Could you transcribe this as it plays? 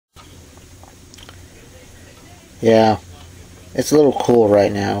Yeah, it's a little cool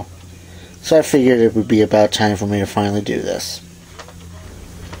right now, so I figured it would be about time for me to finally do this.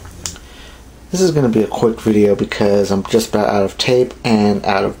 This is going to be a quick video because I'm just about out of tape and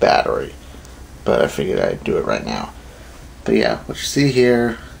out of battery, but I figured I'd do it right now. But yeah, what you see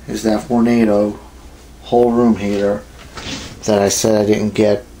here is that Vornado whole room heater that I said I didn't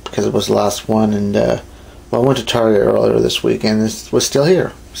get because it was the last one, and well, I went to Target earlier this week and this was still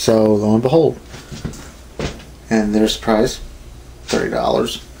here, so lo and behold. And there's the price, $30.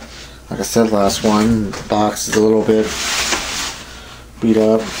 Like I said, last one, the box is a little bit beat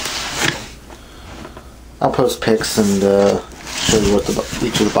up. I'll post pics and show you what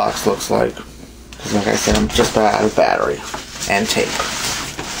each of the box looks like. Because like I said, I'm just about out of battery and tape.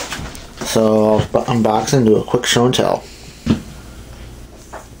 So I'll unbox and do a quick show and tell.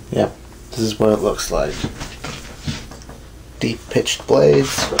 Yep, this is what it looks like. Deep pitched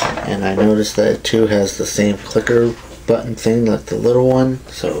blades, and I noticed that it too has the same clicker button thing like the little one,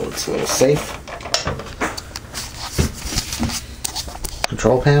 so it's a little safe.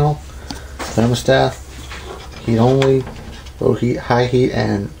 Control panel, thermostat, heat only, low heat, high heat,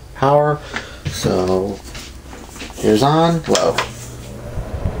 and power. So here's on, low.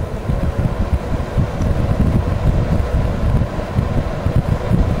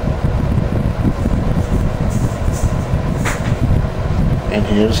 And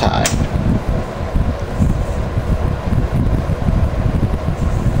here's high.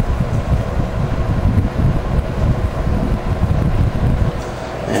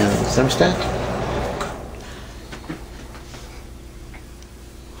 And thermostat.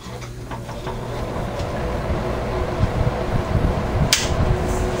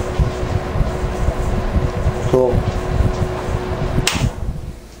 Cool.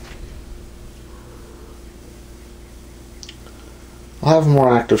 I'll have a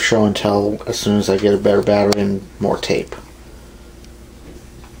more active show and tell as soon as I get a better battery and more tape.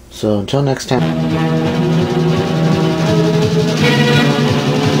 So until next time.